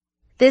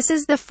This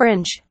is the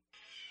Fringe.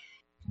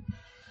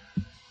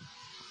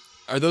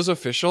 Are those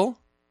official?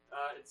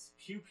 It's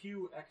Pew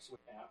Pew X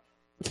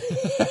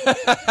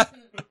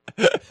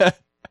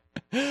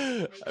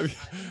app.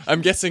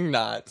 I'm guessing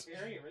not.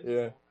 Very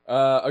original.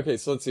 Yeah. Okay,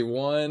 so let's see.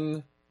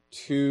 1,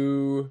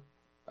 2.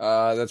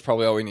 That's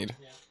probably all we need.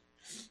 Yeah.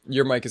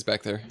 Your mic is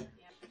back there.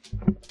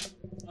 And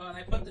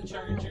I put the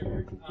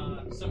charger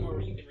somewhere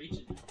where you can reach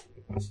it.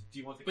 Do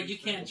you want the But you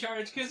can't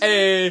charge because...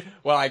 Hey!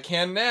 Well, I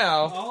can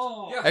now.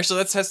 Oh. Yeah. Actually,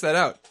 let's test that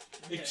out.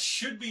 It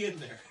should be in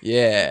there.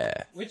 Yeah.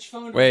 Which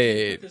phone Wait.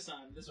 did you put this on?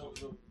 This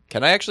one.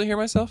 Can I actually hear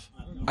myself?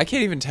 I don't know. I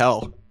can't even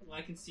tell. Well,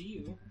 I can see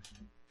you.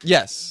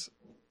 Yes.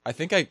 I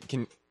think I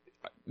can...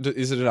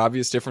 Is it an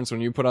obvious difference when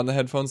you put on the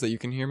headphones that you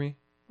can hear me?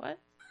 What?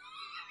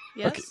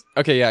 Yes?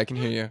 Okay, yeah, I can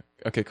hear you.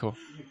 Okay, cool.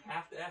 You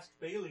have to ask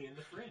Bailey in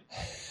the Fringe.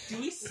 Do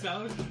we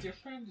sound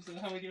different? Is that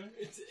how we do it?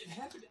 It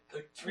happened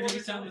like Or do we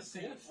sound the times.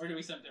 same? Yes. Or do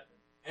we sound different?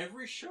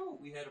 Every show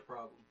we had a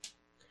problem.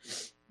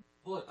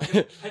 Look, I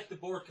gotta pet the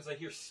board because I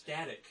hear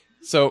static.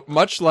 So,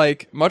 much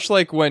like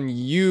when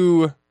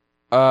you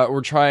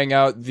were trying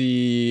out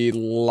the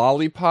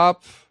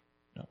Lollipop...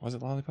 No, was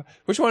it Lollipop?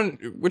 Which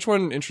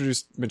one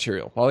introduced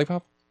material?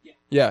 Lollipop?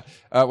 Yeah.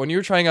 When you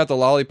were trying out the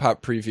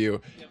Lollipop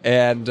preview,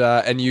 and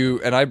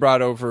I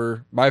brought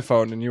over my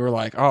phone, and you were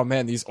like, "Oh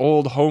man, these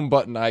old home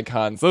button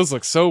icons, those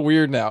look so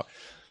weird now."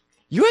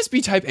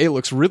 USB Type A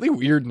looks really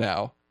weird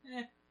now.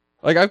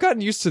 Like I've gotten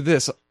used to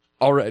this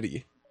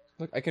already.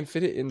 Look, I can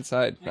fit it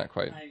inside. Not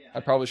quite. I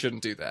probably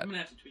shouldn't do that. I'm gonna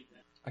have to tweet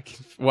that. I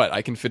can. What?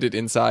 I can fit it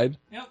inside.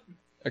 Yep.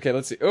 Okay,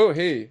 let's see. Oh,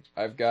 hey,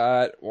 I've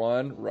got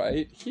one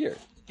right here.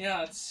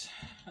 Yeah, it's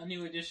a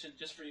new edition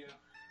just for you.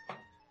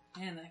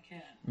 Man, that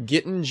cat.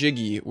 Getting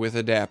jiggy with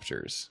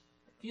adapters.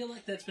 I feel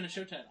like that's been a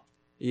show title.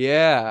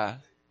 Yeah,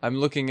 I'm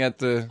looking at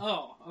the.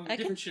 Oh, a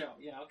different show.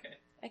 Yeah, okay.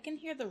 I can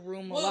hear the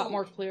room a lot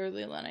more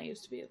clearly than I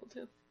used to be able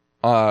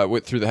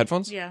to. Through the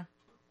headphones. Yeah.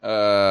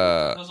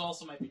 Those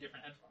also might be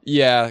different headphones.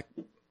 Yeah.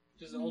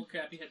 Just old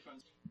crappy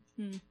headphones.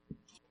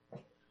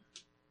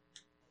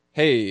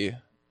 Hey,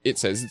 it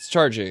says it's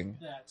charging.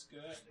 That's good.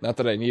 Not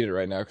that I need it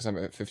right now because I'm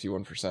at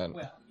 51%.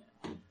 Well,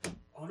 yeah.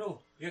 Oh no,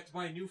 you have to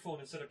buy a new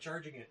phone instead of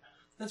charging it.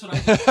 That's what I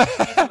do.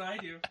 That's what I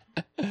do.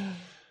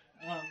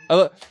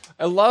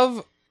 I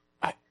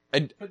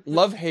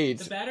love hate.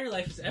 The battery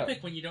life is epic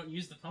when you don't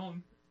use the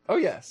phone. Oh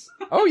yes.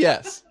 Oh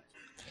yes.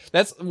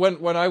 That's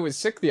when I was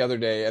sick the other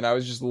day and I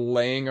was just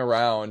laying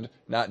around,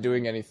 not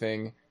doing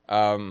anything.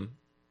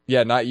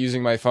 Not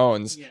using my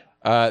phones.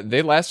 Yeah.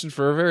 They lasted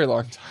for a very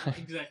long time.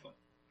 Exactly.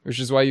 Which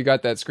is why you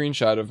got that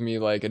screenshot of me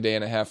like a day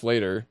and a half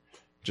later,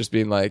 just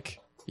being like,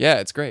 "Yeah,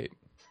 it's great,"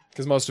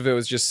 because most of it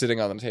was just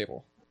sitting on the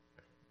table.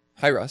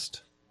 Hi,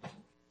 Rust.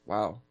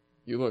 Wow,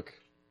 you look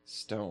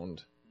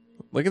stoned.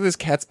 Look at this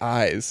cat's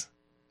eyes.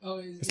 Oh,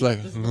 It's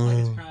like, does it look like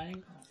it's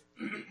crying?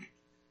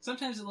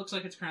 Sometimes it looks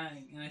like it's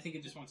crying, and I think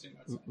it just wants to go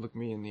outside. Look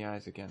me in the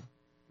eyes again.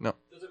 No,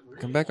 Does it really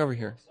come back want over to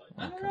go here.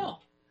 outside? I don't know.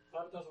 I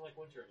thought it doesn't like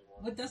winter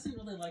anymore. It doesn't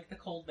really like the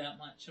cold that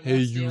much. It Hey,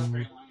 won't stay you. out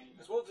very long anymore.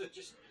 Because what was it,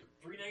 just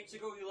 3 nights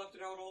ago you left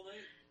it out all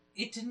night?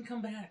 It didn't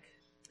come back.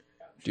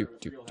 Yeah, I'm sure Doop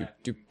it's doop real doop happy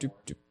doop doop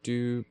anymore. doop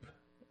doop.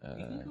 You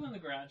can go in the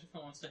garage if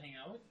it wants to hang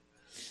out.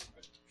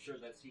 I'm sure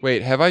that's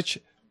Wait, have I?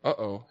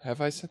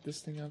 Have I set this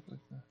thing up?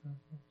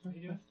 What are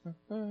you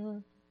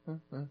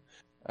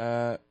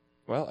doing?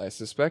 Well, I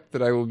suspect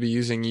that I will be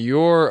using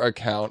your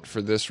account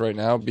for this right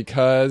now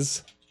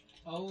because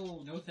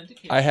Oh, no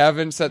authentication. I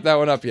haven't set that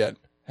one up yet.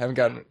 Haven't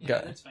gotten.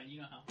 Yeah, that's fine.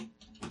 You know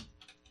how.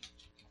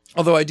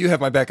 Although I do have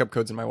my backup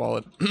codes in my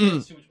wallet.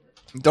 That's too much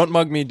work. Don't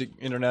mug me,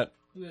 internet.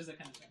 Who has that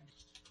kind of thing?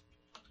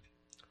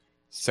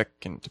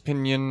 Second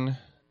opinion,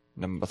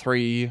 number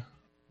 3.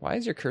 Why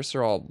is your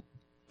cursor all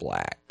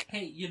black?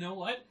 Hey, you know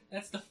what?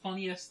 That's the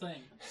funniest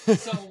thing.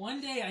 So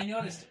one day I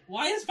noticed,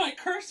 why is my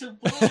cursor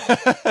black?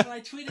 And I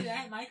tweeted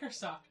at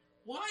Microsoft,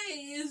 why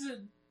is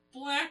it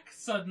black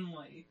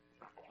suddenly?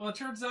 Well, it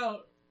turns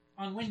out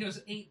on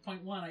Windows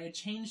 8.1 I had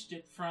changed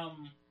it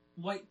from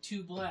white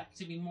to black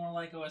to be more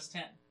like OS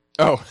 10.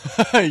 Oh,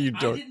 you I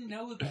don't. didn't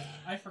know that.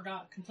 I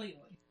forgot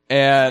completely. I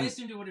And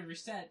assumed it would have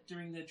reset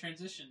during the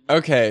transition.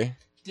 okay,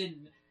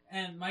 Didn't.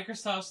 And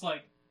Microsoft's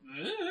like,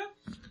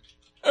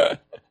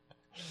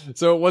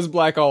 so it was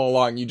black all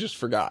along. You just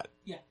forgot.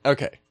 Yeah.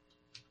 Okay,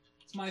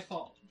 it's my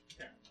fault,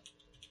 apparently.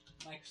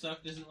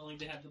 Microsoft isn't willing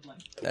to have the blame.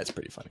 that's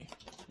pretty funny.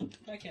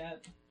 Bye,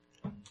 cat.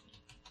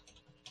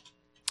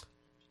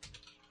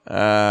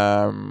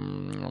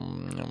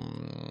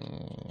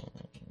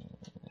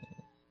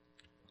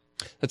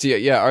 Let's see.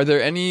 Yeah, are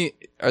there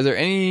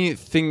any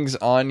things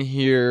on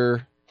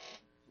here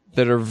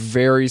that are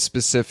very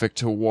specific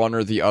to one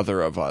or the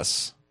other of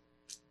us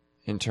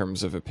in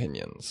terms of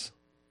opinions?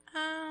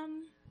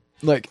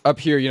 Like up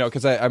here,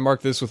 because I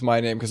marked this with my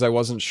name because I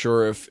wasn't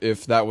sure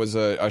if that was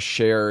a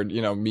shared,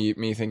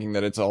 me thinking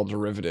that it's all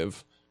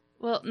derivative.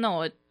 Well,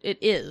 no, it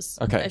is.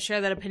 Okay. I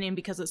share that opinion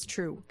because it's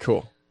true.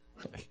 Cool.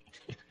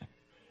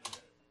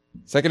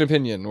 Second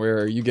opinion,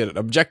 where you get it.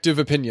 Objective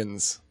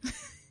opinions.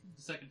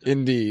 Second time.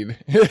 Indeed.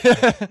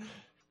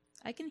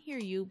 I can hear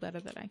you better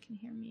than I can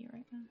hear me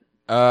right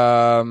now.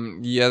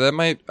 Yeah, that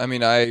might. I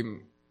mean,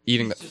 I'm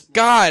eating He's the. just-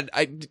 God,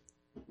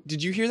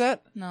 did you hear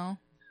that? No.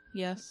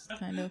 Yes,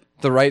 kind of.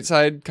 The right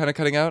side kind of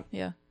cutting out.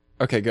 Yeah.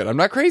 Okay, good. I'm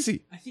not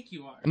crazy. I think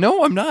you are.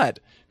 No, I'm not.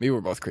 Maybe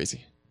we're both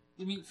crazy.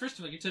 I mean, first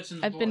of all, you're touching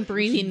the I've been board.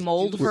 breathing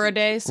mold for a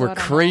day, so We're I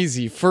don't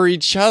crazy for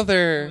each Oh,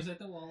 other. is that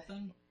the wall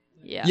thing? know.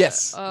 Yeah.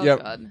 Yes, Oh yep.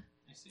 god.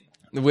 I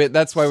see.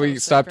 That's why So we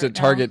sick stopped right at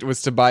Target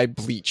was to buy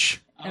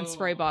bleach. And Oh.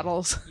 spray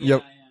bottles. Yeah,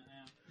 Yep.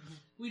 yeah.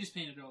 We just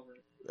painted over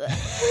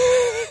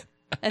it.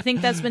 I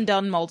think that's been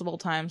done multiple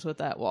times with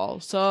that wall.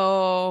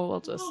 So we'll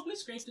just. Oh, we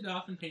scraped it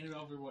off and painted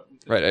over what we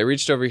could. Right, I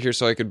reached over here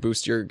so I could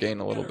boost your gain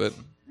a little bit.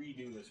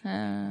 Redo this.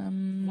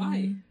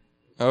 Why?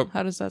 Oh,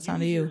 How does that sound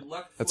to you?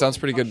 that sounds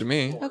pretty good to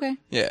me. Okay.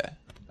 Yeah,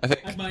 I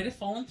think. I might have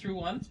fallen through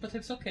once, but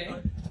it's okay.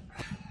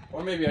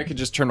 Or maybe I could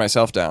just turn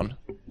myself down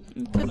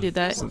You could do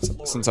that.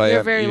 since I. You're a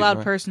have very used loud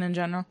my- person in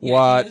general. Yeah,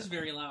 What? He is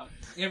very loud.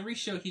 Every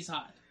show he's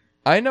hot.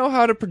 I know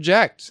how to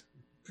project.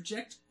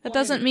 Project. That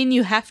doesn't quieter. mean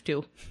you have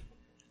to.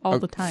 All Oh,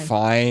 the time.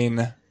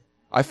 Fine.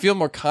 I feel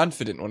more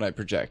confident when I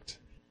project.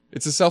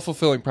 It's a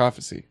self-fulfilling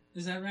prophecy.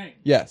 Is that right?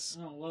 Yes.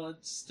 Oh well, it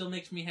still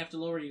makes me have to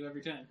lower you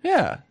every time.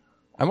 Yeah.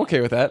 I'm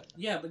okay with that.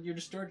 Yeah, but you're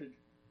distorted.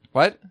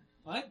 What?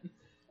 What?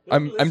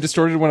 I'm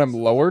distorted when I'm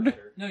lowered?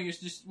 No, you're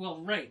just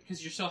right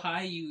because you're so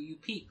high. You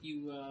peak.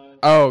 You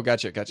Oh,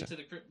 gotcha. get to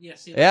the yeah.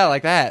 See, Yeah,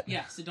 like that.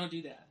 Yeah. So don't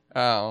do that.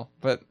 Oh,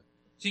 but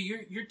So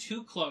you're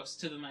too close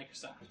to the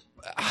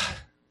Microsoft.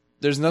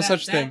 there's no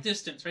such that thing.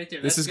 distance right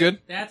there. This That's is good?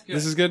 That's good.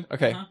 This is good?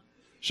 Okay. Uh-huh.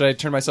 Should I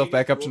turn myself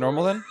back up to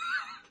normal then?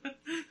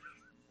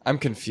 I'm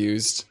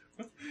confused.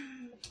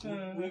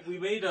 We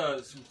made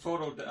some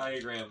photo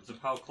diagrams of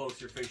how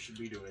close your face should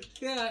be to it.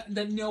 Yeah,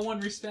 that no one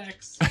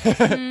respects.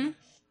 Hmm?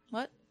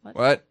 What? What?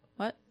 What?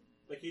 What?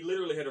 Like he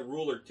literally had a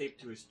ruler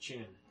taped to his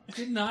chin. I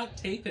did not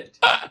tape it.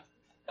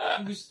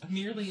 It was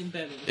merely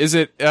embedded. Is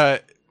it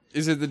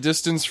the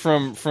distance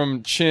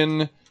from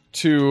chin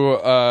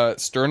to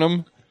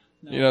sternum?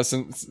 No. You know,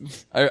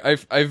 since I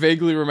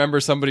vaguely remember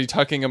somebody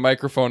tucking a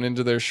microphone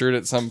into their shirt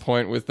at some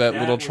point with that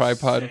little was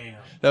tripod. Sam.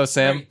 That was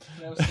Sam. Right,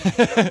 that was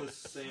Sam. That was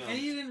Sam. And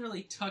he didn't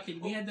really tuck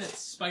it. We had that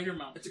spider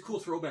mount. It's a cool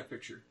throwback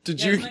picture. Did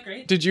Yeah, you isn't that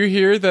great? did you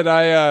hear that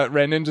I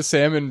ran into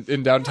Sam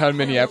in downtown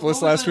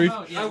Minneapolis What was last that week?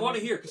 about? Yeah, I want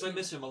to hear because I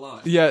miss him a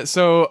lot. Yeah,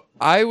 so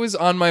I was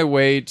on my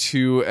way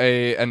to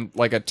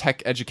a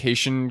tech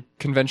education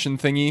convention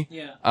thingy.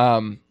 Yeah.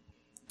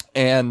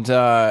 And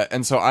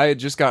so I had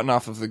just gotten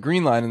off of the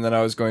Green Line, and then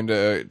I was going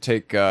to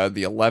take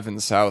the 11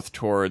 south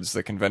towards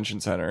the convention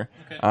center.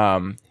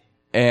 Okay.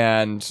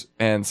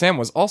 And Sam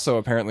was also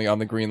apparently on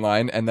the Green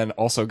Line, and then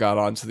also got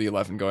onto the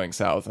 11 going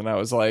south. And I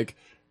was like,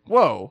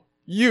 "Whoa,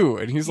 you!"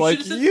 And he's like,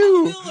 should've said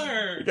 "You." Tom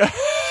Miller.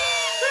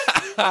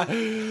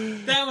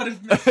 That would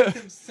have made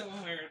him so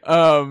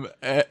hard.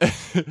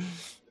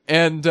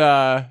 And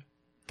God,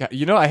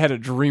 you know, I had a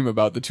dream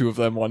about the two of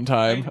them one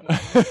time.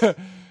 I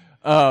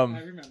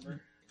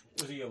remember.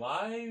 Was he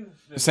alive?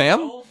 Sam?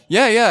 Himself?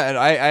 Yeah. And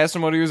I asked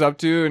him what he was up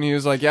to, and he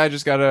was like, "Yeah, I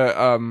just got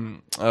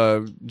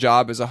a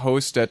job as a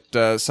host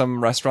at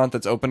some restaurant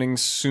that's opening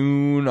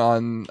soon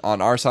on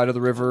our side of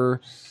the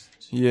river."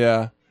 Yeah,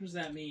 What does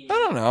that mean? I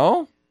don't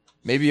know.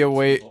 Maybe a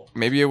waiter.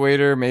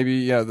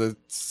 Maybe the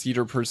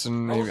cedar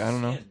person. How was Maybe I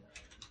don't know. his skin?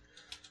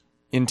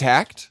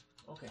 Intact.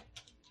 Okay.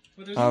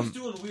 What is He was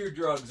doing weird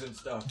drugs and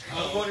stuff.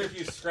 I was wondering if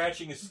he was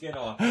scratching his skin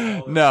off.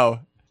 No.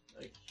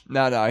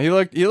 He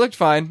looked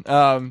fine.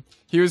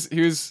 He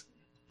was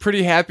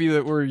pretty happy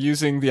that we're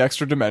using the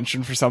extra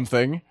dimension for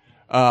something.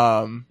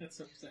 That's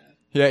so sad.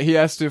 Yeah, he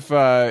asked if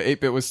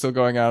 8-bit was still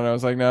going on, and I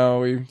was like, "No,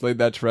 we laid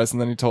that to rest."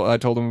 And then I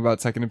told him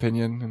about Second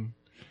Opinion, and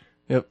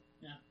yep.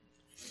 Yeah.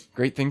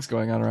 Great things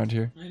going on around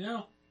here. I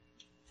know.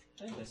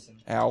 Listen.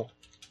 Ow.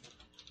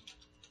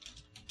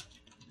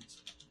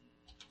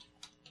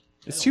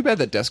 It's too bad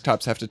that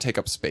desktops have to take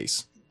up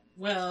space.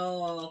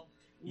 Well,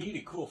 You need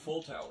a cool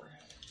full tower.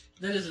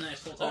 that is a nice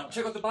full Oh, tower.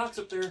 check out the box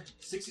up there.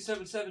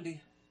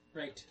 6770.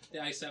 Right, the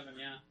i7,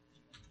 yeah.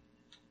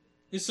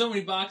 There's so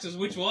many boxes.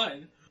 Which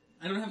one?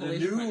 I don't have a The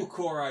laser new pointer.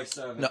 Core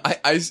i7. No,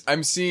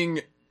 I'm seeing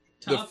the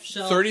Top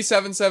shelf.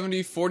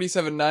 3770,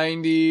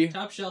 4790.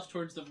 Top shelf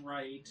towards the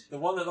right. The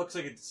one that looks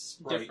like it's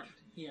bright. Different.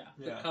 Yeah.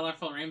 The Yeah.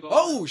 colorful rainbow.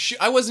 Oh,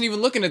 I wasn't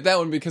even looking at that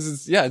one because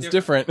it's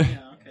different. Yeah, okay.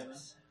 Then.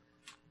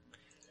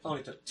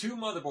 Only took 2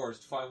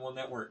 motherboards to find one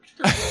that worked.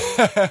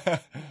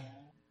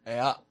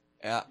 Yeah.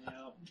 Yeah.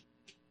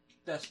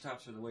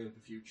 Desktops are the way of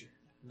the future.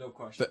 No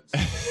questions.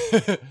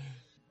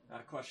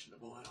 Not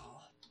questionable at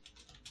all.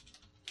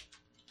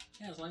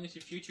 Yeah, as long as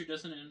your future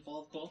doesn't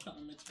involve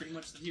Qualcomm, it's pretty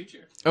much the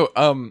future.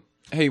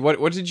 Hey,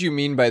 what did you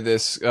mean by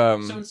this? So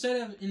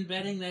instead of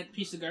embedding that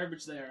piece of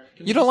garbage there...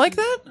 can we You don't just like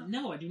that?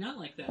 No, I do not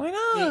like that. Why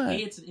not? A,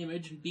 it's an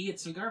image, and B,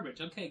 it's some garbage.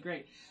 Okay,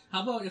 great.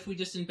 How about if we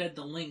just embed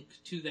the link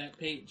to that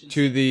page?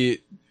 To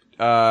the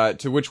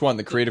to which one?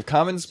 The Creative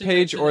Commons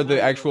page or the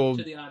audio, actual?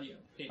 To the audio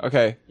page.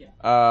 Okay.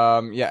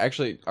 Yeah. Yeah.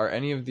 Actually, are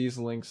any of these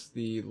links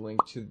the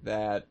link to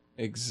that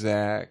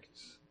exact?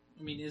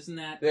 I mean, isn't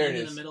that There in it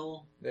the is.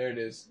 middle There it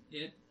is.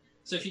 it?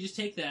 So if you just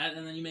take that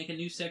and then you make a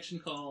new section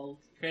called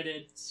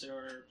credits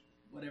or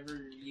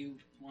whatever you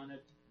want to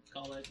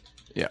call it.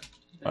 Yeah.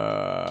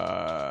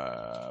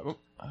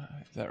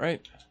 Is that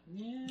right?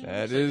 Yeah,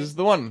 That is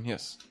the one.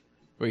 Yes.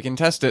 We can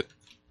test it.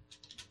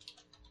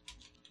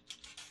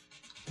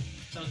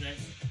 Sounds right.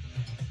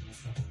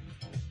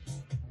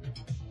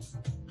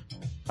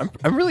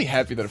 I'm really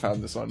happy that I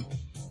found this one.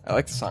 I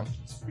like the song.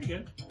 It's pretty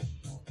good.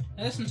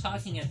 There's some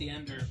talking at the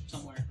end or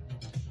somewhere.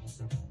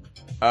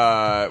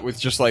 With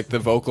just like the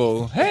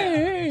vocal,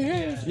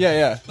 hey.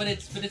 Yeah. But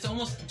it's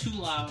almost too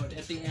loud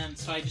at the end,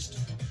 so I just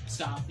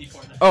stopped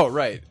before that. Oh,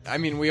 right. I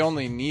mean, we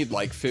only need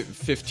like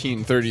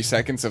 15, 30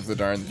 seconds of the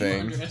darn You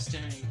thing.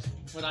 underestimate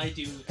what I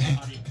do with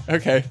audio.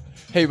 Okay.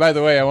 Hey, by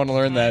the way, I want to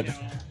learn I that.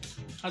 know.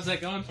 How's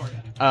that going for you?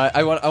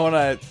 I want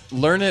to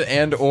learn it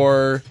and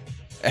or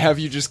have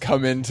you just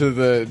come into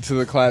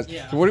the class.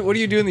 Yeah. What are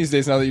you doing these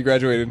days now that you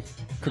graduated?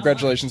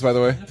 Congratulations, by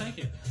the way. No, thank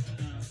you.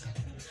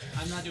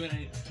 I'm not doing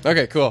anything.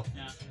 Okay, cool.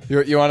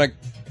 Yeah. You want to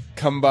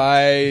come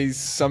by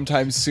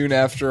sometime soon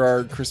after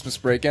our Christmas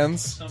break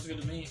ends? Sounds good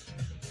to me.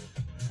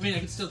 I mean, I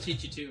can still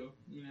teach you too.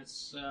 I mean,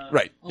 it's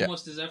Right, yeah.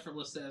 almost as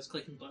effortless as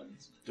clicking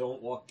buttons.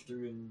 Don't walk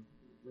through and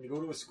when you go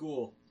to a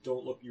school,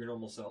 don't look your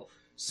normal self.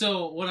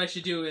 So what I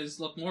should do is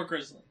look more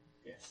grisly.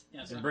 Yes.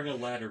 Yes. And bring a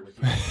ladder with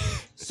you.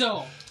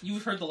 So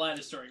you've heard the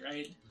ladder story,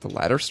 right? The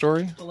ladder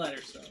story? The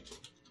ladder story.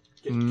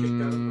 Get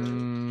kicked out of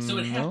the So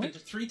it No? happened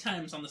 3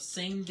 times on the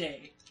same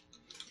day.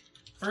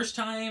 First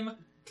time,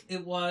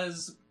 it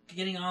was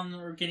getting on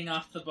or getting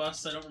off the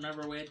bus. I don't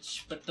remember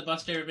which, but the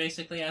bus driver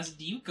basically asked,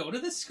 "Do you go to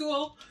this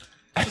school?"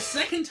 The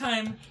second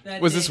time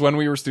that Was day, this when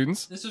we were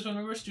students? This was when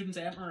we were students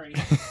at Murray.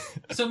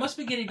 So it must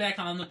be getting back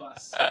on the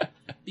bus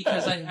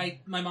because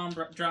my mom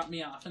dropped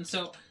me off, and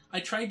so I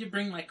tried to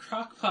bring my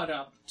crock pot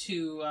up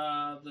to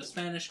the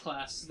Spanish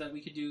class so that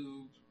we could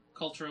do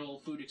cultural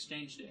food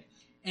exchange day.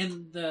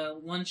 And the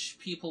lunch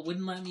people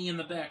wouldn't let me in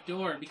the back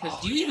door because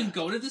do you even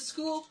go to this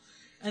school?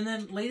 And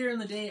then later in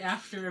the day,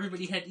 after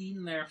everybody had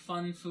eaten their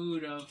fun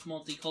food of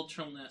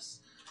multiculturalness,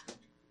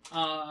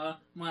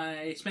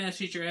 my Spanish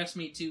teacher asked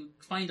me to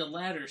find a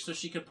ladder so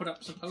she could put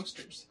up some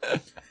posters.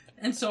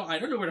 And so I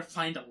don't know where to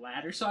find a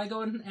ladder, so I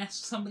go and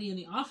ask somebody in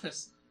the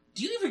office,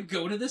 "Do you even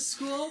go to this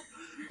school?"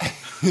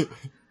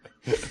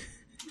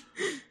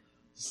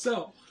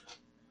 So,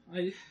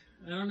 I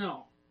don't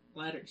know.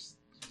 Ladders.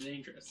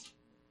 Dangerous.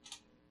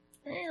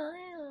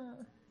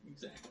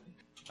 Exactly.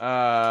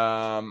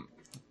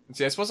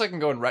 See, I suppose I can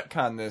go and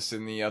retcon this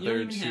in the You other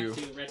don't even two. have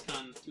to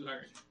retcon too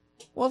hard.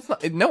 Well, it's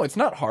not. No, it's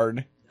not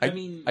hard. I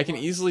mean, I can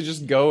easily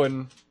just go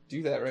and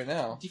do that right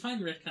now.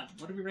 Define retcon.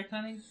 What are we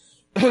retconning?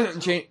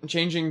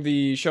 Changing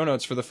the show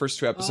notes for the first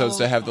 2 episodes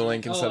to have the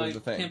link instead of the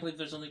I thing. can't believe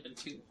there's only been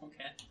 2.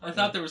 Okay. I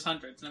thought there was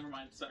hundreds. Never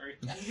mind. Sorry.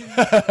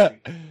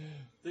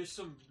 There's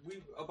some.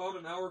 About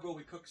an hour ago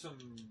we cooked some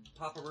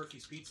Papa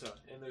Murphy's pizza,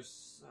 and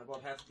there's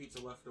about half the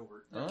pizza left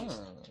over.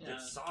 Oh. Yeah.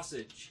 It's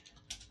sausage.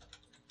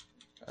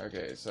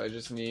 Okay, so I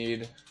just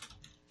need.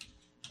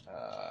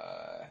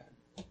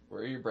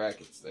 Where are your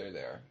brackets? There they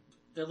are.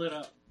 They're lit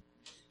up.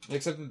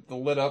 Except that the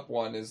lit up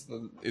one is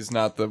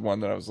not the one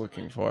that I was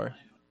looking for.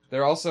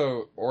 They're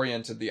also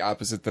oriented the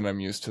opposite than I'm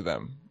used to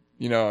them.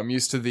 You know, I'm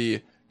used to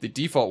the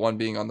default one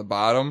being on the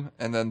bottom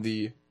and then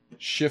the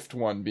shift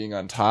one being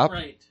on top.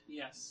 Right.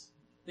 Yes.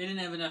 They didn't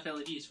have enough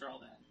LEDs for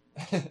all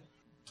that.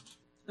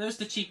 There's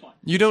the cheap one.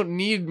 You don't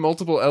need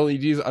multiple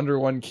LEDs under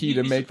one key You'd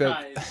to be make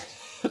surprised.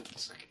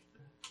 that.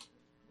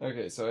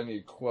 Okay, so I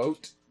need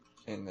quote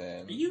and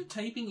then Are you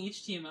typing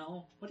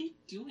HTML? What are you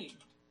doing?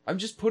 I'm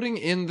just putting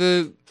in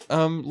the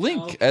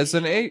link Okay, as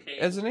an okay.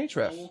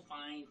 href. Oh,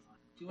 fine.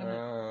 Do you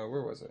wanna?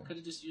 Where was it? Could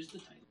have just used the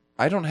title.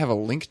 I don't have a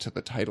link to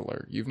the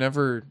titler. You've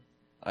never.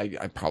 I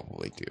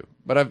probably do,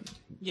 but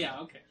Yeah.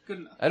 Okay. Good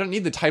enough. I don't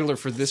need the titler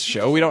for this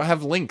show. We don't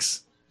have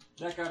links.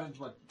 That got into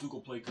my Google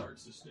Play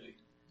cards this day.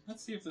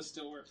 Let's see if this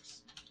still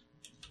works.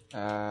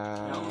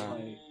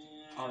 my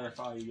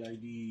RFID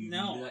ID,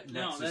 No,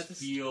 Nexus that's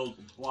Field,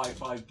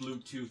 Wi-Fi,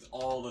 Bluetooth,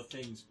 all the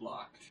things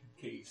blocked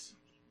case.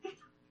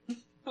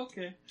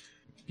 Okay.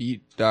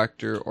 Beat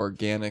Doctor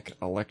Organic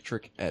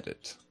Electric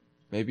Edit.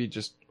 Maybe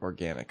just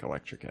Organic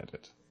Electric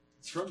Edit.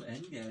 It's from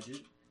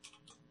Engadget.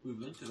 We've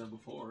linked to them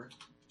before.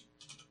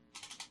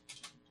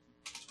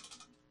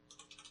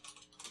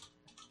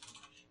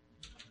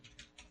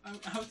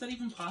 How is that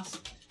even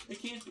possible?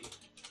 It can't be.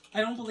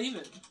 I don't believe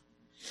it.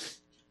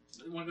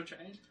 Want to go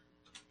try it?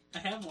 I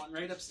have one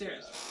right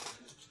upstairs.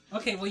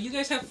 Okay, well, you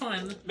guys have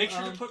fun. Make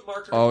sure to put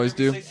markers. Always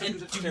whenever do. you say something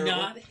And that's do terrible.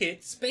 not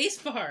hit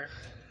spacebar.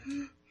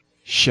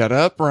 Shut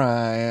up,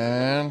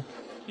 Ryan.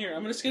 Here,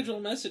 I'm going to schedule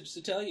a message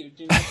to tell you,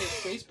 do not hit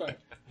spacebar.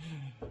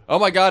 Oh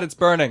my god, it's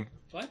burning.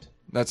 What?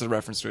 That's a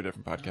reference to a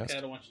different podcast. Okay,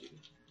 I don't want you to.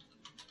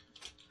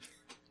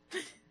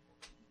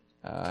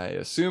 I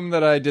assume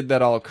that I did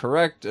that all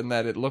correct and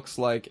that it looks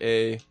like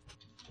a...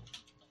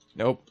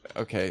 Nope.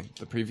 Okay,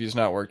 the preview's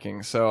not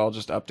working, so I'll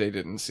just update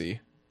it and see.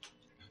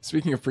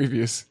 Speaking of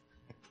previews,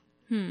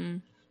 the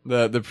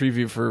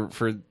preview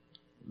for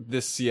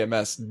this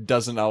CMS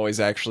doesn't always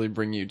actually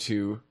bring you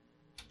to...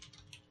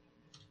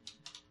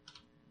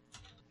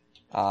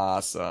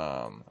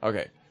 Awesome.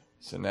 Okay,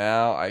 so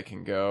now I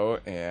can go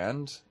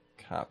and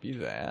copy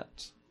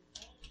that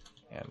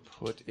and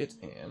put it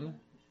in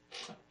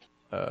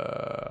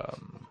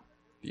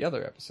the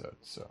other episode.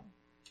 So,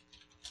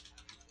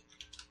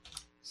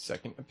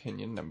 second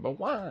opinion number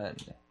 1.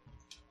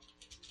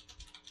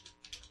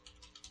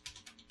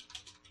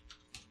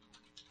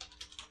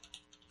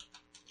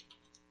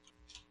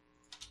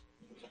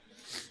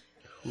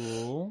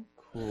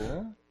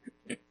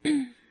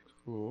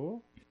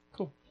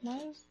 Cool.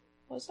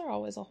 Was there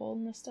always a hole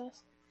in this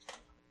desk?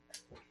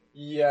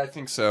 Yeah, I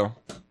think so.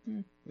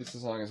 At least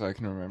as long as I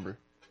can remember.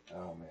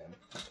 Oh, man.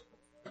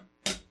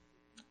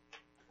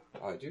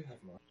 Oh, I do have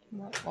more.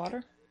 What,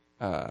 water?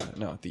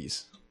 No,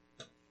 these.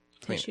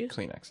 Tissues?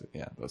 Kleenex,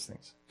 yeah, those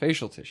things.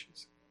 Facial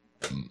tissues.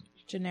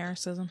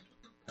 Genericism.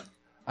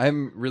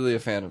 I'm really a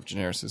fan of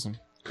genericism.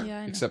 Yeah,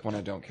 I know. Except when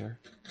I don't care.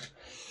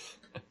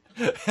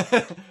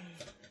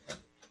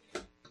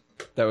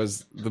 That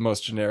was the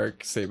most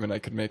generic statement I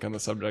could make on the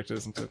subject,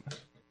 isn't it?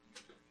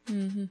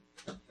 Mm-hmm.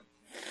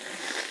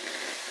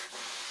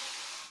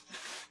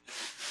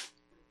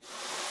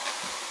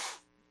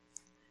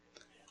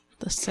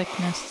 The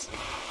sickness.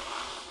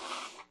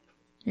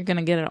 You're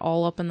gonna get it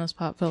all up in this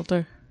pot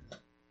filter.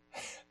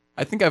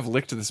 I think I've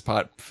licked this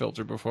pot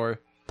filter before.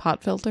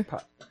 Pot filter?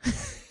 Pot.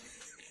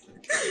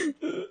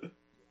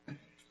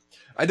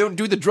 I don't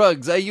do the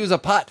drugs. I use a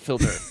pot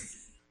filter.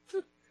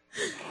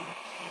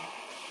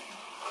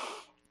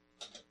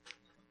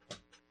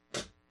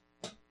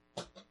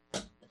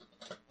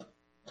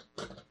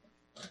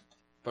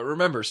 But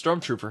remember,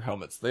 stormtrooper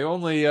helmets, they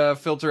only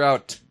filter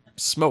out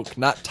smoke,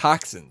 not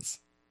toxins.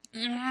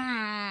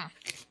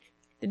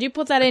 Did you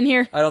put that in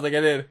here? I don't think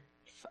I did.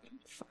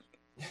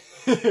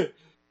 Fuck.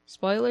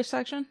 Spoiler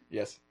section?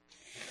 Yes.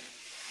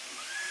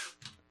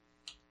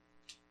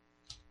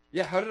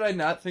 Yeah, how did I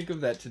not think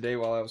of that today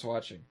while I was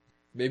watching?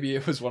 Maybe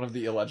it was one of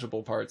the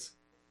illegible parts.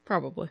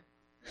 Probably.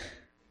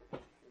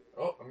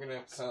 Oh, I'm gonna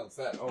have to silence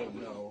that. Oh,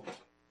 no.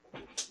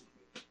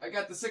 I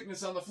got the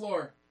sickness on the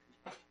floor.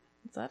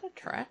 Is that a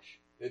trash?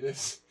 It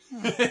is.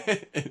 Oh.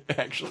 It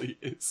actually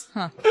is.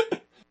 Huh.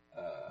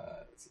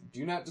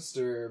 Do not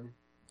disturb.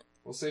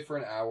 We'll say for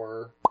an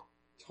hour.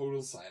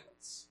 Total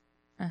silence.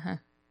 Uh-huh.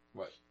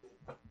 What?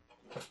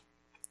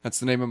 That's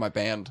the name of my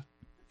band.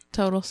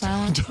 Total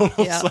silence?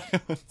 Total Yeah.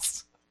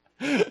 silence.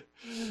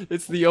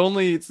 It's the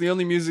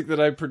only music that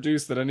I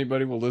produce that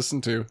anybody will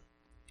listen to.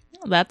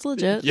 That's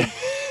legit. Yeah.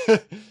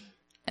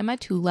 Am I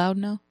too loud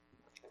now?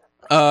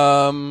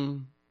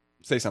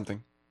 Say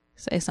something.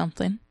 Say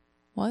something.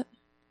 What?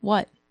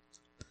 What?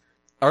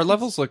 Our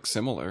levels look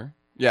similar.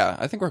 Yeah,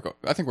 I think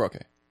we're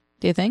okay.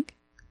 Do you think?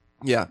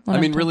 Yeah. When I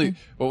mean, I'm really,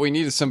 talking? what we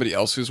need is somebody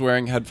else who's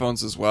wearing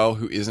headphones as well,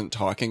 who isn't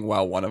talking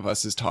while one of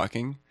us is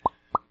talking.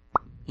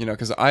 You know,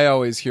 because I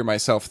always hear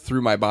myself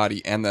through my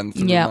body and then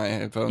through Yep. my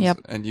headphones. Yep.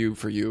 And you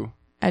for you.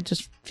 I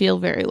just feel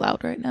very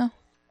loud right now.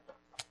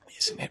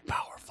 Isn't it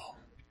powerful?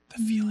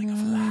 The feeling of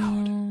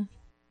loud.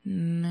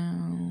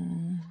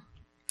 No.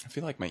 I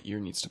feel like my ear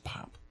needs to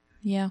pop.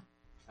 Yeah.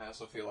 I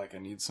also feel like I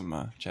need some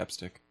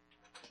chapstick.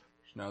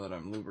 Now that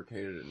I'm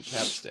lubricated and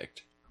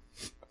chapsticked,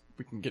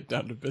 we can get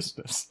down to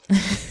business.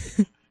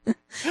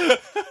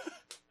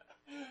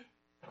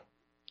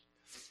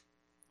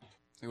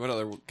 What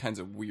other kinds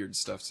of weird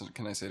stuff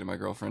can I say to my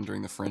girlfriend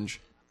during the Fringe?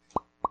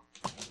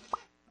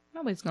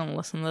 Nobody's gonna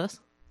listen to this.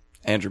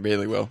 Andrew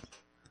Bailey will.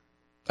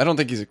 I don't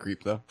think he's a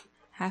creep, though.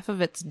 Half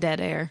of it's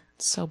dead air.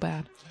 It's so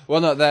bad.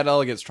 Well, no, that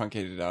all gets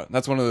truncated out.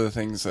 That's one of the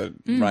things that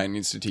Ryan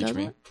needs to teach Does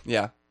me. it?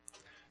 Yeah.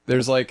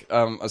 There's like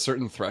a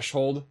certain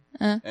threshold,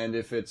 Uh. and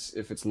if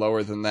it's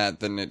lower than that,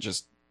 then it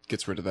just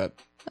gets rid of that.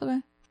 Okay.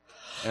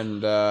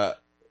 And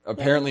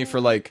apparently for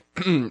like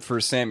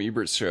for Sam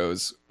Ebert's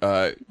shows,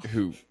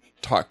 who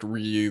talked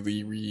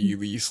really,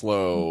 really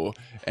slow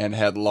and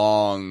had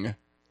long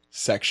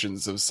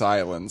sections of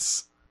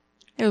silence.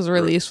 It was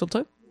really useful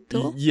too.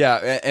 Tool.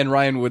 Yeah, and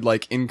Ryan would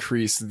like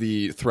increase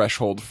the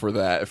threshold for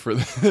that for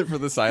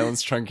the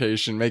silence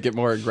truncation, make it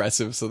more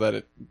aggressive so that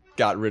it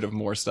got rid of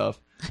more stuff.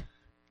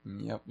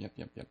 Yep.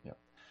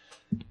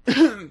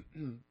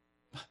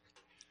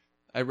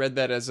 I read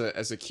that as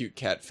a cute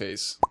cat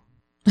face.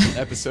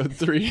 Episode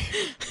 3.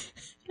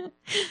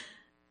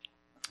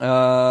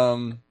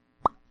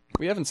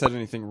 We haven't said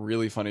anything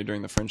really funny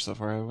during the Fringe so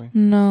far, have we?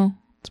 No,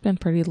 it's been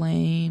pretty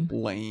lame.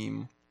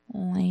 Lame.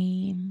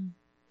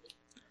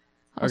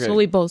 Also, Okay.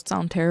 we both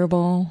sound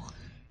terrible.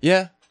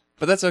 Yeah,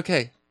 but that's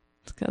okay.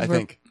 It's 'cause I we're-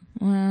 think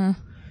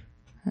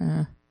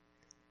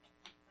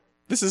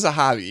this is a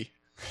hobby.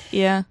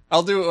 Yeah.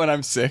 I'll do it when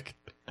I'm sick.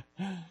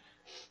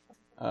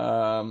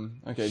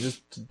 Okay,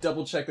 just to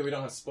double check that we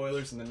don't have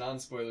spoilers in the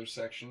non-spoilers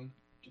section.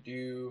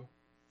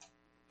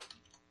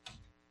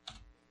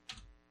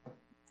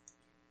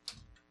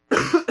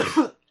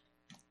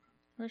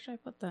 Where should I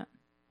put that?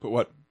 Put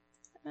what?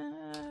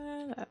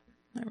 That.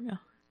 There we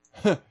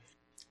go.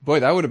 Boy,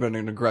 that would have been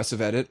an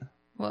aggressive edit.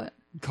 What?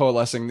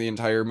 Coalescing the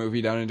entire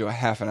movie down into a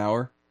half an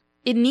hour.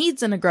 It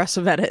needs an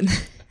aggressive edit.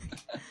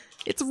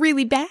 It's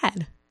really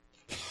bad.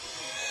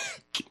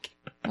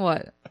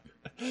 What?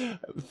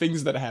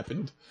 Things that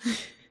happened.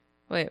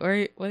 Wait,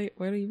 where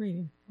are you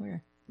reading?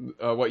 Where?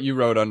 what you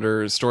wrote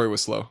under story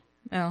was slow.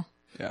 Oh.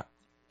 Yeah.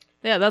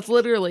 Yeah, that's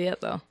literally it,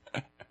 though.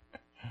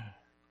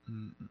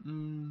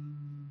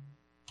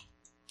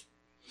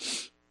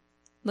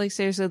 Like,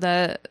 seriously,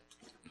 that...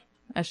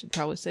 I should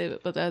probably save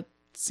it, but that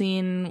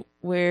scene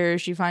where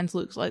she finds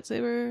Luke's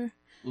lightsaber...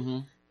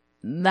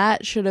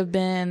 That should have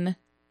been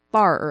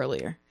far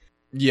earlier.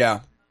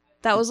 Yeah.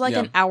 That was like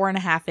an hour and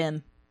a half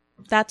in.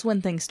 That's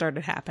when things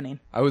started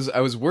happening. I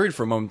was worried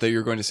for a moment that you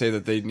were going to say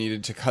that they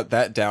needed to cut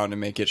that down and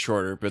make it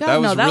shorter, but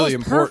that was really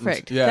important.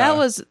 Perfect.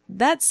 Yeah.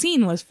 That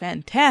scene was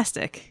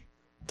fantastic.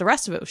 The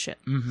rest of it was shit.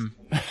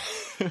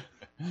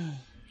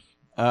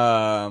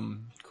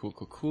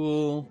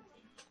 Cool.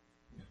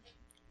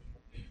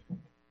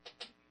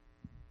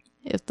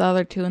 If the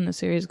other two in the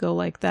series go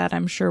like that,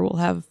 I'm sure we'll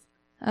have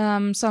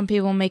some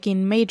people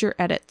making major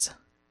edits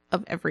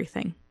of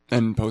everything.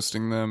 And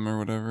posting them or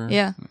whatever?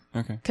 Yeah.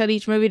 Okay. Cut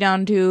each movie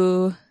down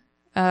to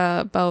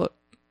about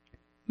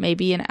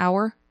maybe an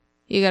hour.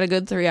 You got a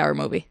good 3-hour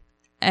movie.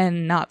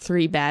 And not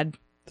 3 bad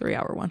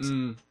 3-hour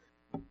ones.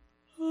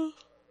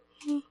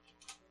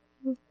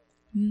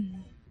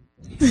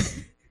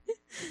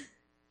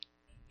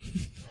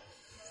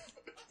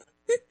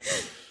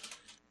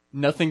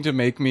 Nothing to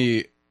make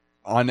me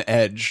on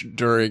edge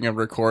during a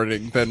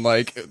recording than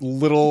like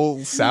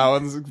little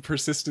sounds,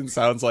 persistent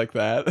sounds like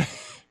that. I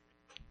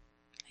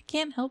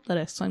can't help that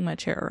I swing my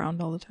chair around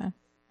all the time.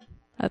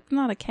 That's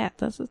not a cat,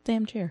 that's a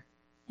damn chair.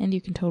 And you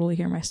can totally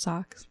hear my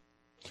socks.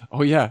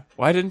 Oh yeah,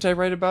 why didn't I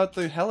write about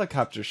the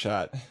helicopter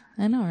shot?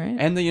 I know, right?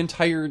 And the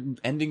entire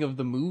ending of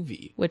the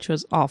movie. Which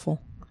was awful.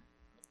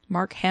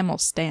 Mark Hamill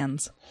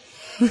stands.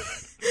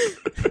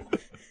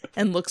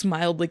 And looks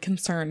mildly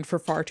concerned for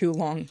far too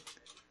long.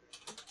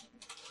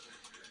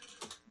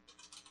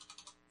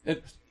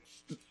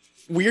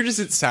 Weird as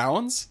it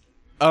sounds,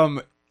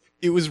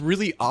 it was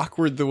really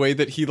awkward the way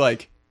that he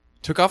like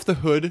took off the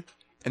hood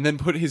and then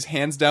put his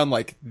hands down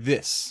like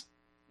this.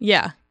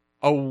 Yeah.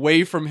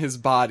 Away from his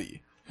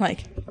body.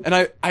 Like. And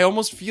I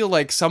almost feel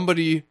like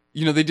somebody,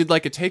 they did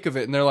like a take of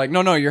it and they're like,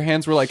 no, your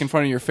hands were like in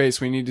front of your face.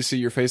 We need to see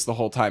your face the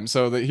whole time.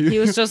 So that he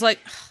was just like,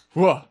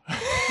 whoa.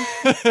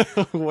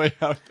 Way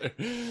out there.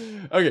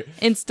 Okay.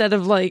 Instead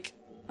of like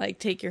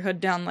take your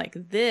hood down like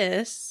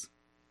this.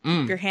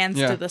 Your hands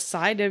to the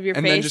side of your face.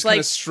 And then just kind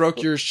of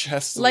stroke your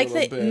chest a little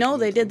bit. No,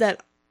 they did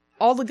that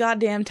all the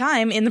goddamn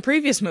time in the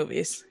previous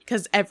movies.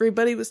 Because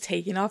everybody was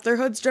taking off their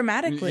hoods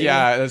dramatically.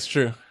 Yeah, that's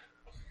true.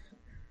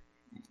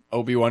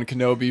 Obi-Wan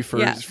Kenobi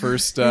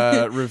first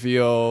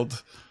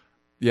revealed.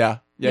 Yeah.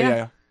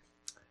 Okay.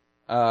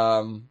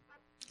 We're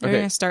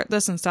going to start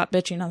this and stop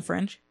bitching on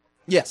Fringe.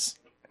 Yes.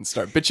 And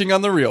start bitching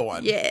on the real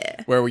one.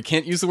 Yeah. Where we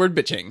can't use the word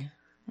bitching.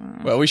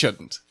 Well, we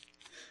shouldn't.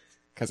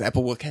 Because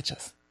Apple will catch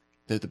us.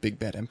 They're the big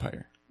bad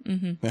empire.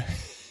 Mm-hmm.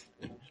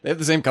 They have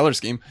the same color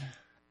scheme.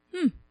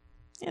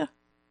 Yeah.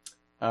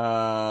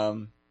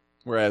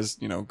 Whereas,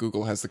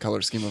 Google has the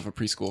color scheme of a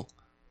preschool.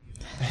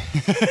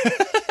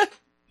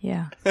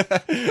 Yeah.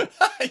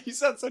 You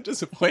sound so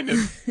disappointed.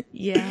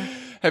 Yeah.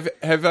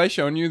 Have I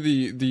shown you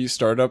the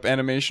startup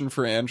animation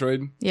for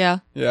Android? Yeah.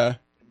 Yeah.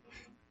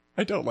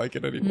 I don't like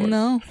it anymore.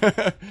 No.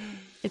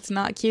 It's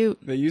not cute.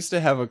 They used to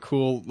have a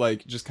cool,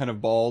 just kind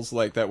of balls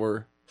that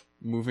were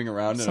moving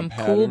around in a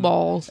pattern. Some cool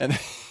balls.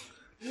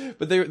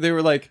 But they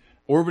were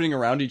orbiting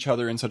around each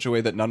other in such a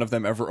way that none of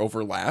them ever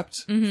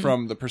overlapped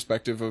from the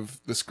perspective of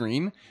the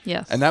screen.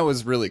 Yes. And that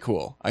was really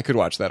cool. I could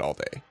watch that all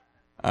day.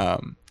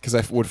 Because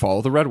I would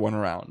follow the red one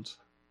around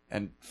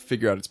and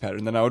figure out its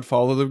pattern. Then I would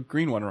follow the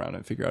green one around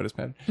and figure out its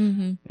pattern.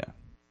 Mm-hmm.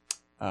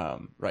 Yeah.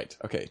 Right.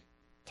 Okay.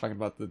 Talking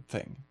about the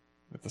thing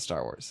with the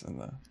Star Wars and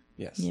the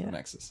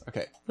Nexus.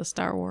 Okay. The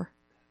Star War.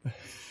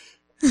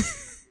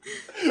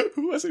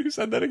 Who was it who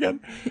said that again?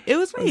 It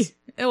was me.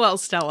 Well,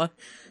 Stella.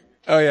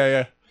 Oh,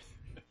 yeah.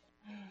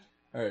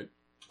 All right.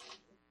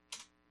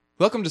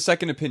 Welcome to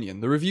Second Opinion.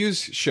 The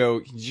reviews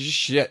show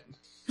shit.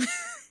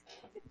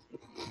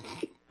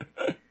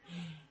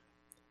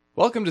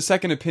 Welcome to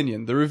Second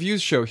Opinion, the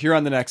reviews show here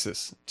on the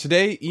Nexus.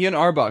 Today, Ian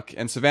Arbuck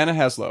and Savannah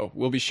Haslow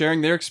will be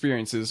sharing their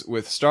experiences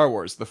with Star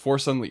Wars: The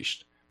Force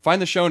Unleashed.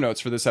 Find the show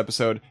notes for this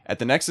episode at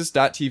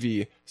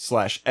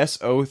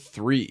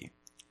thenexus.tv/SO3.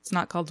 It's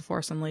not called The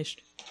Force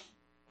Unleashed.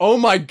 Oh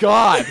my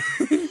god!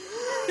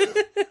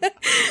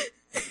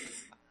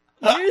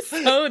 You're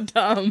so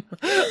dumb.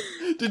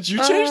 Did you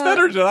change that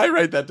or did I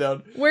write that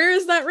down? Where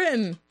is that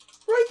written?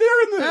 Right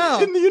there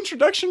in the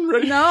introduction.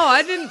 Right? No,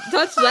 I didn't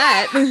touch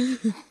that.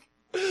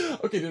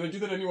 Okay, did I do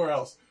that anywhere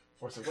else?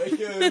 Force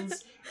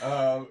Awakens,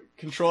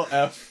 Control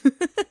F,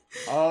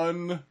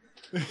 on.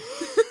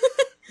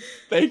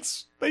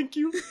 Thank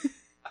you.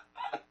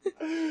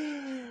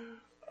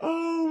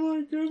 Oh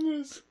my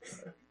goodness.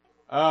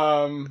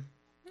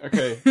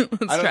 Okay.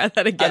 Let's try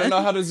that again. I don't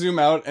know how to zoom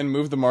out and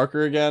move the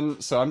marker again,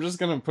 so I'm just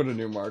gonna put a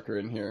new marker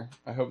in here.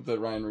 I hope that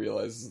Ryan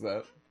realizes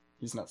that.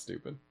 He's not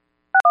stupid.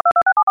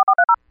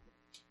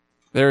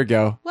 There we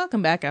go.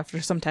 Welcome back after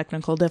some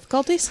technical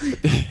difficulties.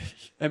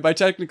 And by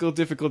technical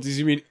difficulties,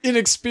 you mean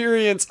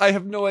inexperience. I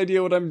have no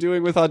idea what I'm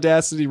doing with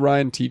Audacity.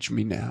 Ryan, teach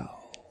me now.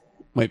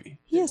 Maybe.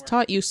 He has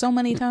taught you so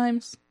many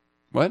times.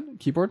 What?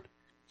 Keyboard?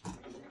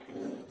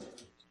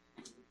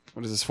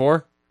 What is this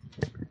for?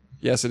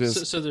 Yes, it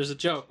is. So there's a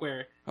joke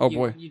where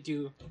boy. you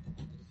do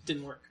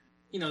didn't work.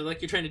 You know,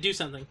 like you're trying to do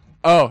something.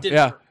 Oh, Didn't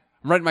yeah. work.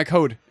 I'm writing my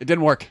code. It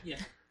didn't work. Yeah.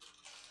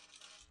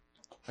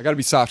 I gotta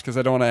be soft because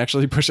I don't want to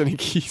actually push any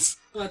keys.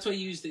 Well, that's why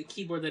you use the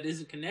keyboard that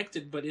isn't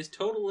connected, but is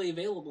totally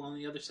available on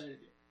the other side of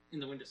you in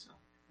the windowsill.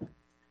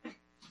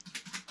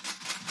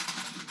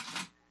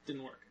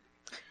 Didn't work.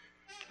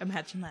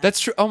 Imagine that. That's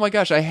true. Oh my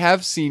gosh, I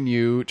have seen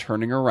you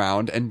turning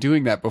around and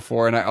doing that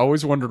before, and I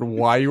always wondered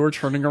why you were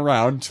turning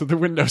around to the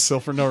windowsill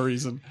for no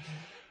reason.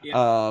 Yeah.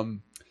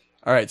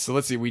 All right, so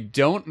let's see. We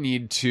don't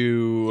need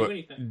to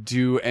anything.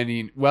 do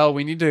any. Well,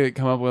 we need to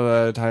come up with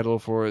a title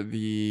for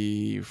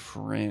the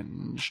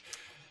Fringe.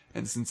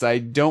 And since I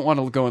don't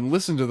want to go and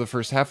listen to the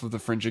first half of the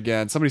Fringe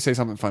again, somebody say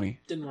something funny.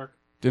 Didn't work.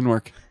 Didn't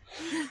work.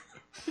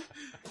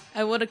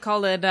 I would have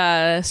called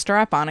it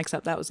Strap On,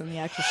 except that was in the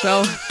actual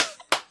show.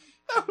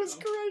 That was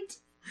great.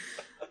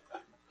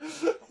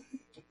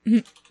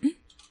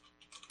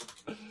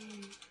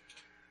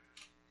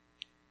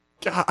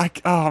 God,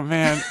 oh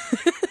man.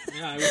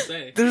 Yeah, I would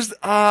say. There's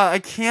I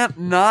can't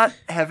not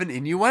have an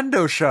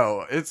innuendo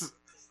show.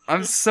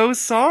 I'm so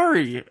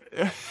sorry.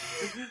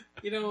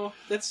 You know,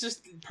 that's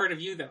just part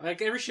of you, though.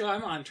 Like, every show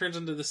I'm on turns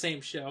into the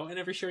same show, and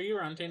every show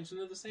you're on turns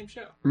into the same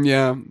show.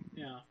 Yeah.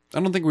 Yeah. I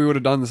don't think we would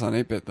have done this on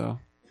 8-bit though.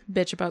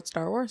 Bitch about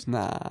Star Wars.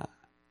 Nah.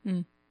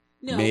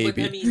 No, Maybe.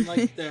 but I mean,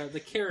 like, the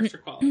character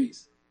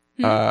qualities.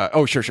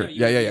 Oh, sure. You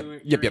know, Yeah. Your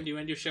Yep.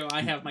 innuendo show,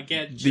 I have my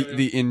Gad show.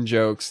 The in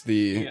jokes,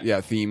 the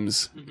Yeah.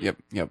 themes. Mhm.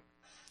 Yep.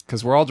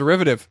 Because we're all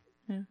derivative.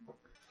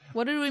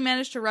 What did we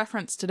manage to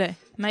reference today?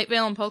 Night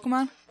Vale and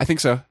Pokemon? I think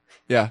so.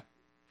 Yeah.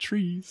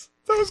 Trees.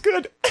 That was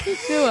good.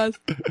 It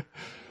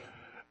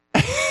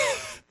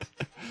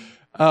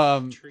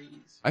was.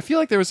 trees. I feel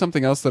like there was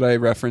something else that I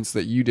referenced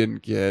that you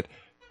didn't get.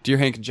 Dear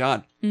Hank and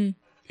John. Mm.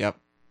 Yep.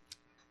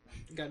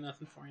 Got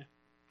nothing for you.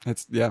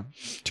 It's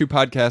 2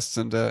 podcasts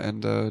and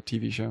a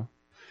TV show.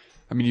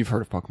 I mean, you've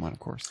heard of Pokemon, of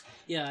course.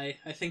 Yeah,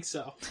 I think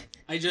so.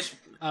 I just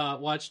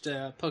watched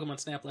Pokemon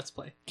Snap Let's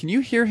Play. Can you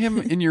hear him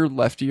in your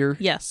left ear?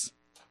 Yes.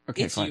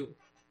 Okay, It's fine. you.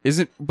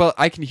 Isn't? Well,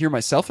 I can hear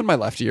myself in my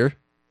left ear.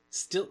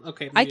 Still,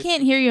 okay. I maybe-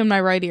 can't hear you in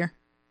my right ear.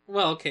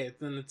 Well, okay,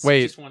 then it's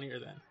Wait. just one ear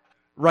then.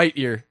 Right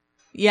ear.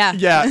 Yeah.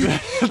 Yeah,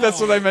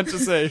 that's what I meant to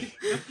say.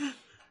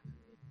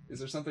 Is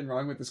there something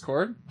wrong with this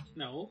cord?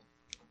 No.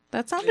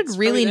 That sounded It's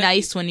really probably that-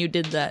 nice when you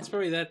did It's that.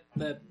 probably that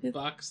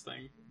box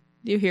thing.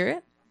 Do you hear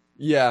it?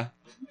 Yeah.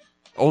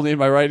 Only in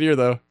my right ear,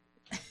 though.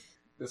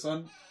 This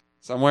one?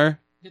 Somewhere?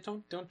 Yeah,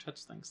 don't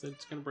touch things.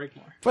 It's gonna break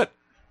more. But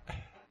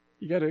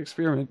you gotta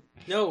experiment.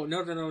 No.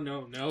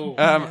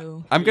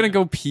 No. I'm gonna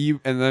go pee,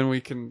 and then we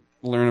can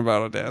learn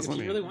about If dazzling.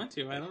 you really want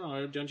to, I don't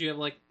know. Don't you have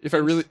like? If I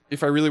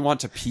really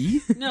want to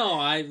pee? No,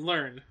 I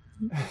learn.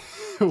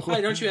 Why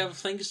don't you have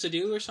things to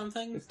do or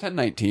something? It's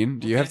 10:19.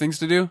 Do you have Okay. things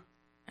to do?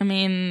 I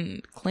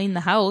mean, clean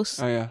the house.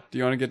 Oh yeah. Do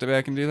you want to get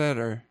back and do that,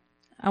 or?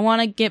 I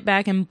want to get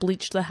back and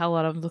bleach the hell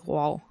out of the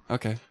wall.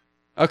 Okay.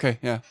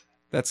 Yeah.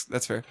 That's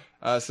fair.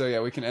 So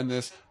yeah, we can end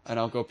this, and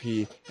I'll go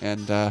pee,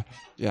 and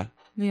yeah.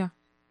 Yeah.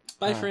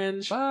 Bye,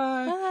 Fringe.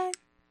 Bye. Bye.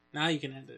 Now you can end it.